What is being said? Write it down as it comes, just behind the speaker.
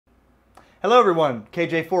Hello everyone,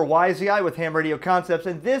 KJ4YZI with HamRadioConcepts,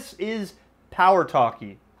 and this is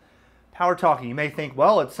PowerTalkie. PowerTalkie, you may think,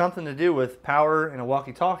 well, it's something to do with power and a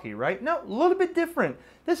walkie-talkie, right? No, a little bit different.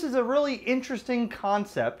 This is a really interesting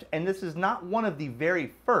concept, and this is not one of the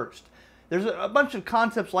very first. There's a bunch of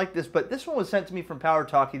concepts like this, but this one was sent to me from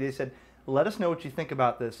PowerTalkie. They said, let us know what you think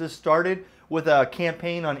about this. This started with a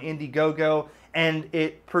campaign on Indiegogo, and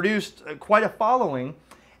it produced quite a following.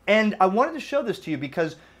 And I wanted to show this to you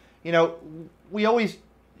because, you know, we always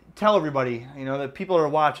tell everybody, you know, that people are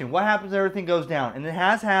watching, what happens when everything goes down? And it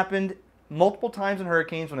has happened multiple times in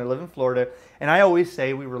hurricanes when I live in Florida. And I always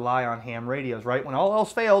say we rely on ham radios, right? When all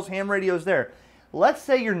else fails, ham radio's there. Let's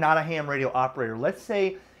say you're not a ham radio operator. Let's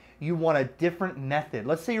say you want a different method.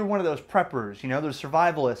 Let's say you're one of those preppers, you know, those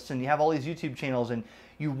survivalists, and you have all these YouTube channels, and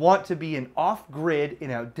you want to be an off-grid, you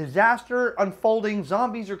know, disaster unfolding,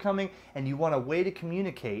 zombies are coming, and you want a way to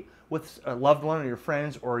communicate with a loved one or your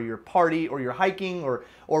friends or your party or you're hiking or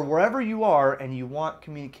wherever you are, and you want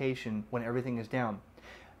communication when everything is down.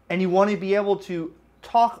 And you want to be able to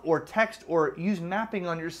talk or text or use mapping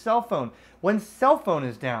on your cell phone when cell phone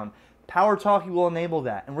is down. PowerTalkie will enable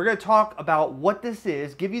that. And we're going to talk about what this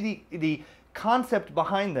is, give you the concept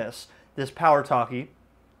behind this PowerTalkie,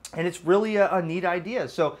 and it's really a neat idea.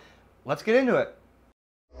 So let's get into it.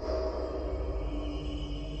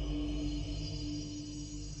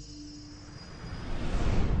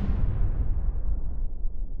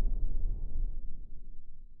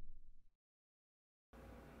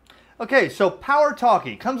 Okay, so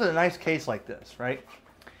PowerTalkie comes in a nice case like this, right?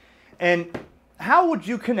 And how would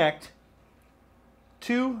you connect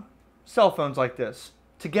two cell phones like this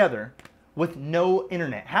together with no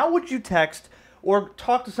internet? How would you text or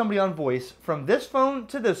talk to somebody on voice from this phone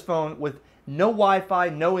to this phone with no Wi-Fi,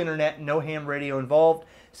 no internet, no ham radio involved?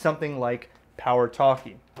 Something like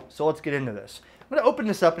PowerTalkie. So let's get into this. I'm going to open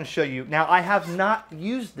this up and show you. Now, I have not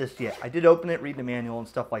used this yet. I did open it, read the manual and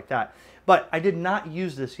stuff like that, but I did not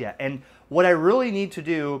use this yet. And what I really need to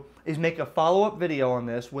do is make a follow-up video on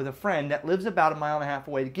this with a friend that lives about 1.5 miles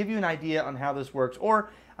away to give you an idea on how this works, or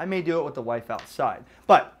I may do it with the wife outside.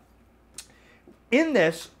 But in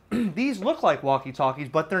this, these look like walkie-talkies,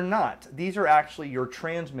 but they're not. These are actually your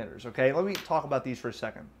transmitters, okay? Let me talk about these for a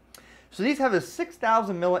second. So these have a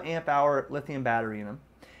 6,000 milliamp hour lithium battery in them,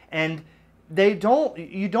 and you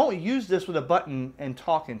don't use this with a button and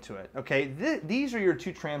talk into it, okay? These are your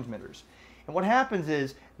two transmitters. And what happens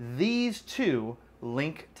is these two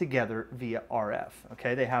link together via RF,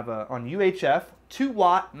 okay? They have on UHF,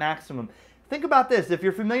 2-watt maximum. Think about this. If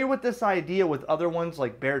you're familiar with this idea with other ones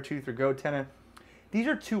like Beartooth or GoTenna, these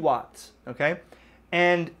are 2 watts, okay?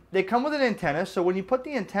 And they come with an antenna, so when you put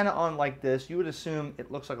the antenna on like this, you would assume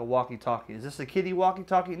it looks like a walkie-talkie. Is this a kiddie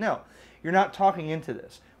walkie-talkie? No, you're not talking into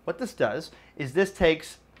this. What this does is this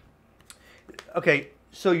takes, okay,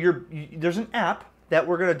 so there's an app that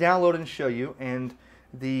we're going to download and show you, and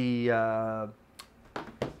I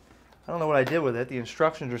don't know what I did with it. The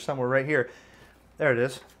instructions are somewhere right here. There it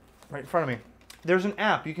is, right in front of me. There's an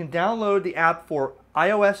app. You can download the app for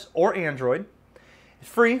iOS or Android. It's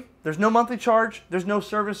free. There's no monthly charge. There's no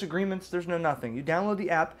service agreements. There's no nothing. You download the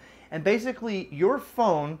app, and basically your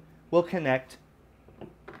phone will connect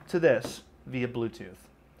to this via Bluetooth.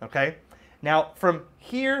 Okay? Now, from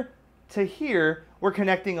here to here, we're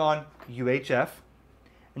connecting on UHF.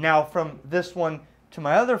 Now, from this one to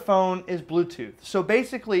my other phone is Bluetooth. So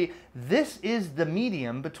basically, this is the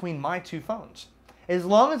medium between my two phones. As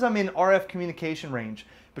long as I'm in RF communication range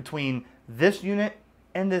between this unit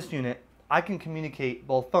and this unit, I can communicate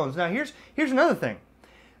both phones. Now, here's another thing.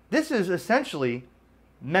 This is essentially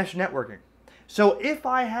mesh networking. So if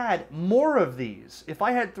I had more of these, if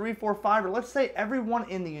I had 3, 4, 5, or let's say everyone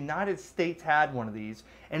in the United States had one of these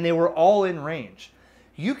and they were all in range,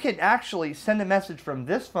 you could actually send a message from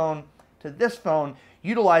this phone to this phone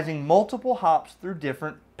utilizing multiple hops through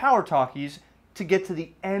different PowerTalkies to get to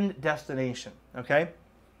the end destination, okay?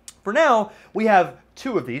 For now, we have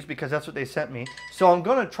 2 of these because that's what they sent me. So I'm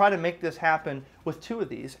going to try to make this happen with 2 of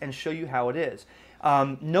these and show you how it is.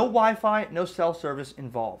 No Wi-Fi, no cell service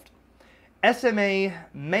involved. SMA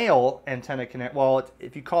male antenna connect, well,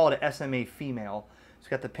 if you call it a SMA female, it's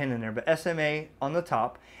got the pin in there, but SMA on the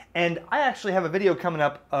top. And I actually have a video coming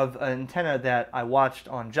up of an antenna that I watched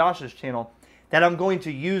on Josh's channel that I'm going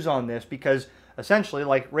to use on this because essentially,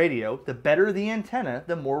 like radio, the better the antenna,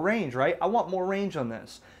 the more range, right? I want more range on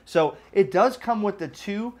this. So it does come with the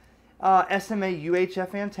 2 SMA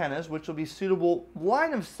UHF antennas, which will be suitable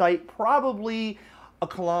line of sight, probably 1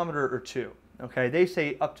 kilometer or 2. Okay, they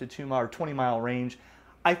say up to 2 mile or 20-mile range.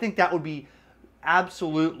 I think that would be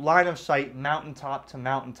absolute line of sight, mountaintop to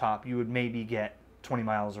mountaintop. You would maybe get 20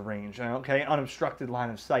 miles of range, okay, unobstructed line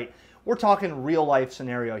of sight. We're talking real life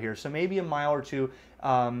scenario here, so maybe a mile or two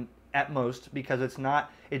at most, because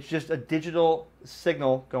it's just a digital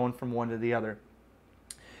signal going from one to the other.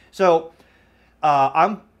 So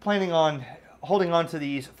I'm planning on holding on to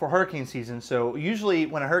these for hurricane season. So usually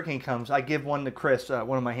when a hurricane comes, I give one to Chris,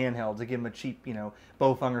 one of my handhelds. I give him a cheap,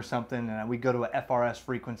 Bofung or something, and we go to a FRS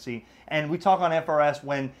frequency. And we talk on FRS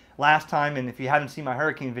when last time, and if you haven't seen my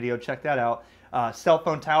hurricane video, check that out. Cell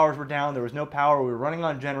phone towers were down. There was no power. We were running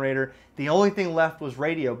on a generator. The only thing left was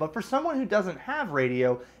radio. But for someone who doesn't have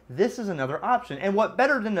radio, this is another option. And what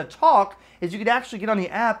better than to talk is you could actually get on the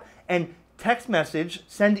app and text message,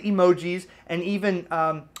 send emojis, and even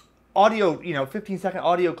audio, 15-second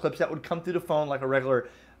audio clips that would come through the phone like a regular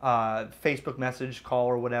Facebook message call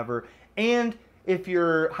or whatever. And if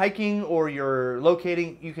you're hiking or you're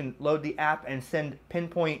locating, you can load the app and send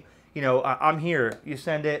pinpoint, I'm here. You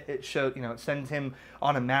send it, it shows, it sends him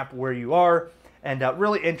on a map where you are, and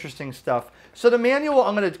really interesting stuff. So the manual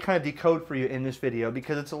I'm going to kind of decode for you in this video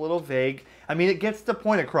because it's a little vague. I mean, it gets the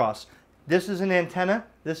point across. This is an antenna.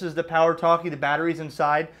 This is the PowerTalkie. The battery's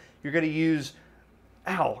inside. You're going to use,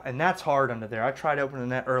 ow, and that's hard under there. I tried opening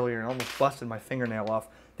that earlier and almost busted my fingernail off.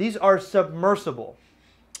 These are submersible.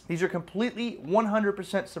 These are completely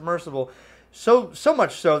 100% submersible. So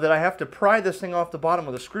much so that I have to pry this thing off the bottom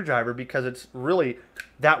with a screwdriver because it's really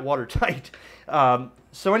that watertight.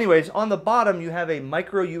 So anyways, on the bottom you have a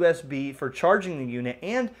micro USB for charging the unit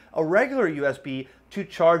and a regular USB to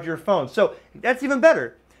charge your phone. So that's even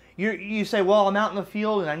better. You say, well, I'm out in the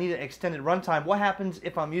field and I need an extended runtime. What happens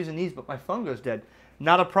if I'm using these but my phone goes dead?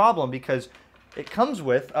 Not a problem, because it comes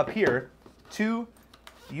with, up here, 2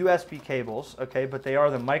 USB cables, okay, but they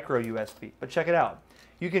are the micro USB. But check it out.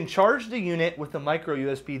 You can charge the unit with the micro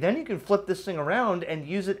USB, then you can flip this thing around and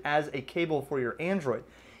use it as a cable for your Android.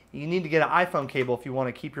 You need to get an iPhone cable if you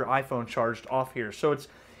want to keep your iPhone charged off here. So it's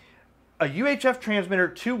a UHF transmitter,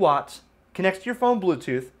 2 watts, connects to your phone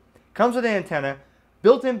Bluetooth, comes with an antenna,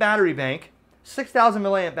 built-in battery bank, 6,000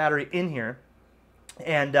 milliamp battery in here,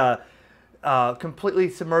 and completely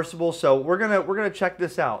submersible. So we're gonna check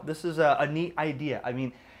this out. This is a neat idea. I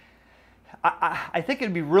mean, I think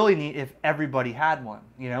it'd be really neat if everybody had one.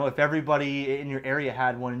 If everybody in your area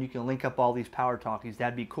had one, and you can link up all these PowerTalkies,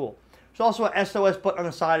 that'd be cool. There's also a SOS button on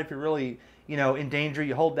the side if you're really in danger.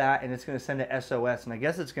 You hold that, and it's going to send a SOS, and I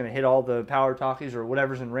guess it's going to hit all the PowerTalkies or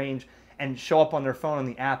whatever's in range and show up on their phone on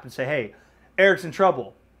the app and say, hey, Eric's in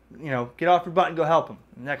trouble. Get off your butt and go help him,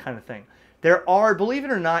 and that kind of thing. There are, believe it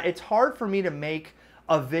or not, it's hard for me to make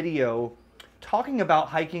a video talking about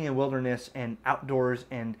hiking and wilderness and outdoors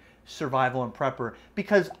and survival and prepper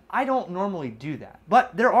because I don't normally do that.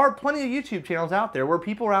 But there are plenty of YouTube channels out there where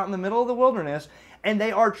people are out in the middle of the wilderness and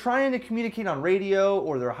they are trying to communicate on radio,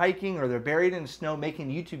 or they're hiking, or they're buried in snow making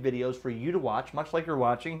YouTube videos for you to watch, much like you're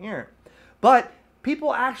watching here. But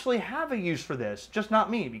people actually have a use for this, just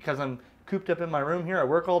not me, because I'm cooped up in my room here. I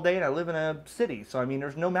work all day and I live in a city, so I mean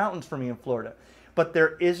there's no mountains for me in Florida. But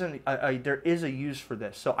there is a use for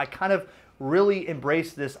this, so I kind of really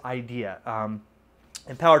embrace this idea.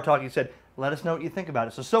 And PowerTalkie said, let us know what you think about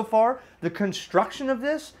it. So far, the construction of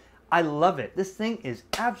this, I love it. This thing is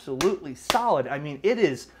absolutely solid. I mean, it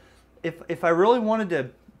is, if I really wanted to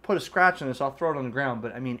put a scratch on this, I'll throw it on the ground,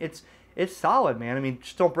 but I mean, it's solid, man. I mean,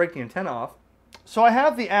 just don't break the antenna off. So I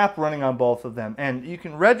have the app running on both of them, and you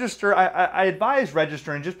can register. I advise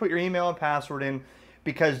registering. Just put your email and password in,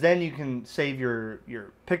 because then you can save your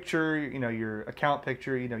picture, your account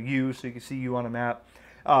picture, you, so you can see you on a map,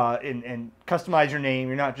 and customize your name.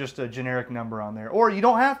 You're not just a generic number on there. Or you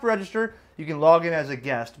don't have to register. You can log in as a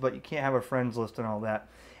guest, but you can't have a friends list and all that.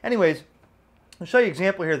 Anyways, I'll show you an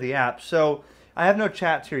example here of the app. So I have no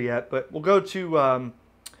chats here yet, but we'll go to,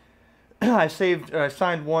 I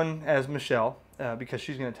signed one as Michelle, because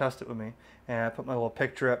she's going to test it with me. And I put my little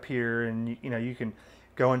picture up here, and you can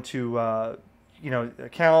go into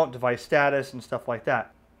account, device status, and stuff like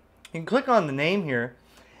that. You can click on the name here,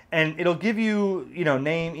 and it'll give you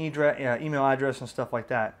name, email address, and stuff like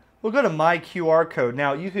that. We'll go to my QR code.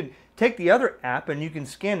 Now you can take the other app and you can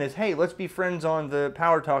scan this. Hey, let's be friends on the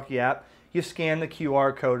PowerTalkie app. You scan the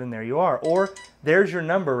QR code and there you are. Or there's your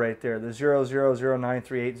number right there, the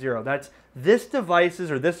 0009380. That's this device's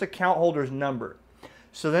or this account holder's number.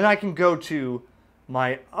 So then I can go to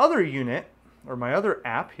my other unit or my other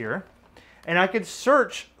app here, and I could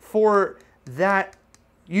search for that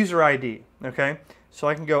user ID. Okay, so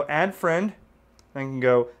I can go add friend. I can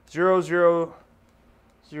go 0009380,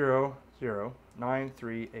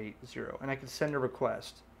 and I can send a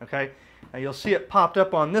request. Okay, now you'll see it popped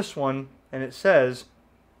up on this one, and it says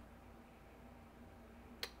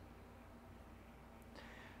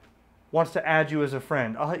wants to add you as a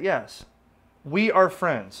friend. I'll hit yes. We are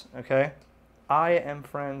friends, okay? I am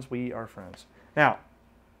friends, we are friends. Now,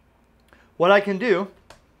 what I can do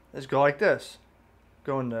is go like this.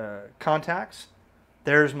 Go into contacts.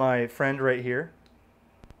 There's my friend right here,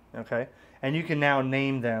 okay? And you can now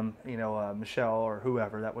name them, you know, Michelle or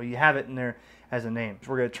whoever. That way you have it in there as a name. So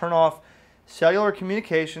we're going to turn off cellular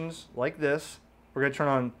communications like this. We're going to turn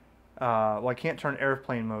on, well, I can't turn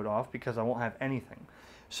airplane mode off because I won't have anything.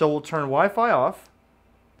 So we'll turn Wi-Fi off,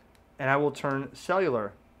 and I will turn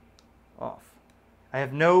cellular off. I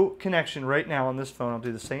have no connection right now on this phone. I'll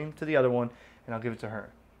do the same to the other one, and I'll give it to her.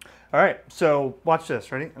 All right, so watch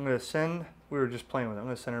this. Ready? I'm going to send, we were just playing with it. I'm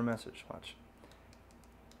going to send her a message. Watch.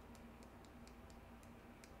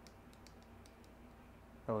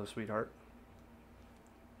 Hello, sweetheart.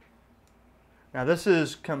 Now this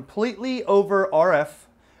is completely over RF.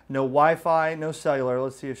 No Wi-Fi, no cellular.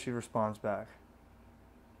 Let's see if she responds back.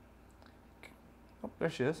 Oh, there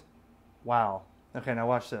she is. Wow. Okay, now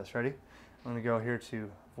watch this. Ready? I'm going to go here to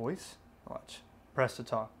voice. Watch. Press to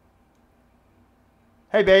talk.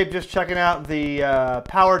 Hey, babe, just checking out the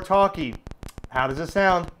PowerTalkie. How does it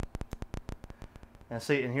sound? And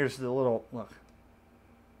see, and here's the little, look.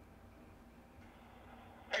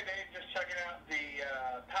 Hey, babe, just checking out the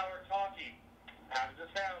PowerTalkie. How does it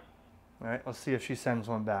sound? All right, let's see if she sends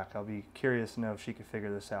one back. I'll be curious to know if she can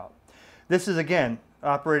figure this out. This is, again,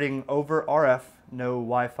 operating over RF, no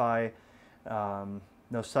Wi-Fi,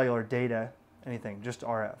 no cellular data, anything, just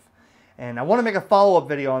RF. And I want to make a follow-up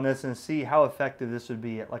video on this and see how effective this would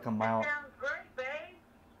be at like a mile. That sounds great, babe.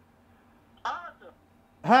 Awesome.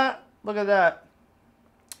 Ha! Look at that.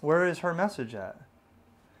 Where is her message at?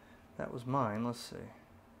 That was mine. Let's see.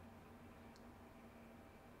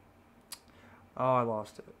 Oh, I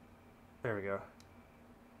lost it. There we go.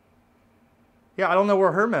 Yeah, I don't know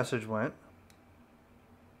where her message went.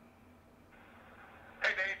 Hey,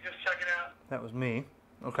 babe, just checking out. That was me.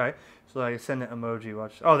 Okay. So I send an emoji.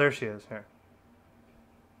 Watch. Oh, there she is. Here.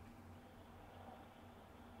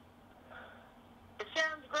 It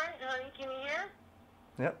sounds great, honey. Can you hear?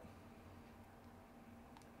 Yep.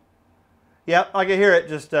 Yep, I can hear it.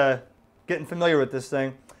 Just getting familiar with this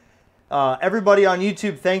thing. Everybody on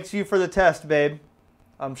YouTube thanks you for the test, babe.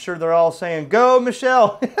 I'm sure they're all saying, "Go,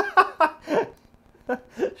 Michelle."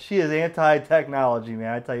 She is anti-technology,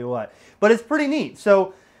 man. I tell you what. But it's pretty neat.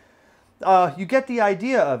 So you get the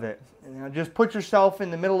idea of it. You know, just put yourself in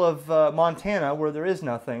the middle of Montana where there is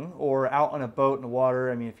nothing, or out on a boat in the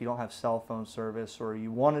water. I mean, if you don't have cell phone service, or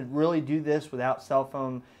you want to really do this without cell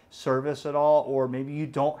phone service at all, or maybe you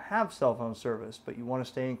don't have cell phone service, but you want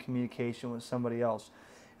to stay in communication with somebody else.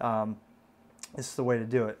 This is the way to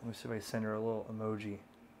do it. Let me see if I send her a little emoji.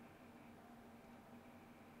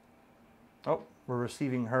 Oh, we're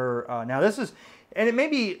receiving her. Now this is, and it may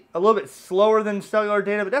be a little bit slower than cellular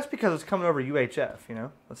data, but that's because it's coming over UHF, you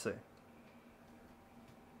know? Let's see.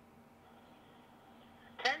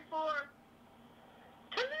 10-4.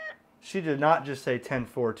 She did not just say 10-4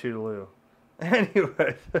 toodaloo.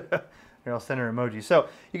 Anyway, here, I'll send her emoji. So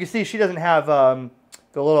you can see she doesn't have the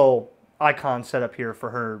little icon set up here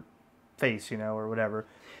for her face, you know, or whatever.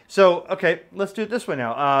 So, okay, let's do it this way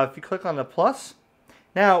now. If you click on the plus,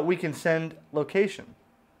 now we can send location.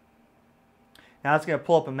 Now it's going to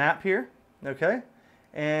pull up a map here, okay?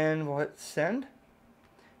 And we'll hit send.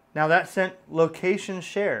 Now that sent location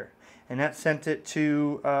share. And that sent it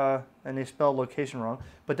to, and they spelled location wrong,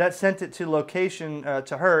 but that sent it to location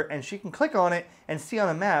to her, and she can click on it and see on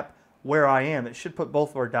a map where I am. It should put both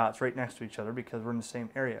of our dots right next to each other because we're in the same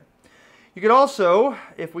area. You could also,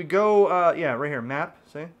 if we go, yeah, right here, map,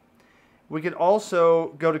 see? We could also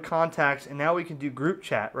go to contacts, and now we can do group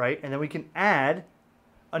chat, right? And then we can add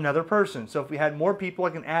another person. So if we had more people, I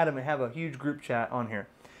can add them and have a huge group chat on here.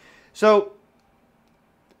 So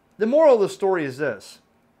the moral of the story is this.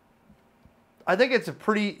 I think it's a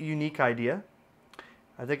pretty unique idea.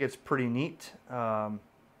 I think it's pretty neat. I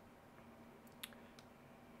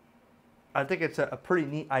think it's a pretty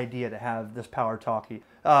neat idea to have this PowerTalkie.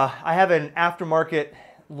 I have an aftermarket,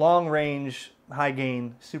 long-range,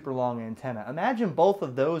 high-gain, super long antenna. Imagine both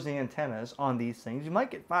of those antennas on these things. You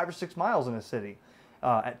might get 5 or 6 miles in a city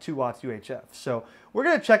at 2 watts UHF. So we're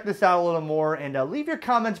going to check this out a little more, and leave your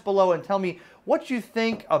comments below and tell me what you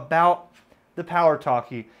think about the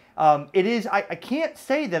PowerTalkie. I can't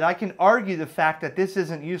say that I can argue the fact that this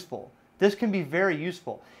isn't useful. This can be very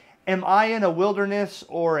useful. Am I in a wilderness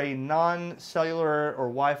or a non-cellular or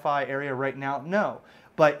Wi-Fi area right now? No.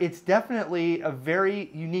 But it's definitely a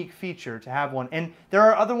very unique feature to have one. And there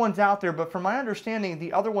are other ones out there, but from my understanding,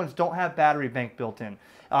 the other ones don't have battery bank built in.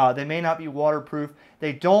 They may not be waterproof.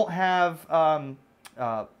 They don't have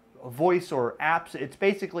voice or apps. It's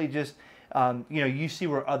basically just, you see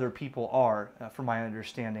where other people are, from my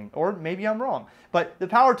understanding. Or maybe I'm wrong. But the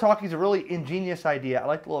PowerTalkie is a really ingenious idea. I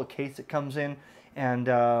like the little case it comes in. And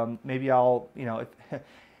maybe I'll,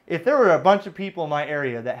 if there were a bunch of people in my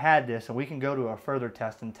area that had this, and we can go to a further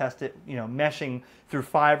test and test it, meshing through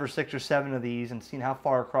 5 or 6 or 7 of these and seeing how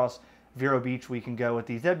far across Vero Beach we can go with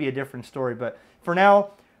these, that'd be a different story. But for now,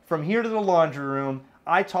 from here to the laundry room,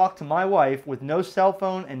 I talk to my wife with no cell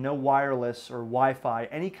phone and no wireless or Wi-Fi,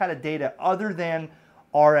 any kind of data other than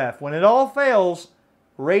RF. When it all fails,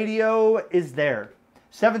 radio is there.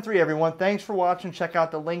 7-3 everyone, thanks for watching. Check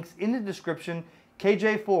out the links in the description.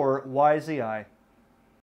 KJ4YZI.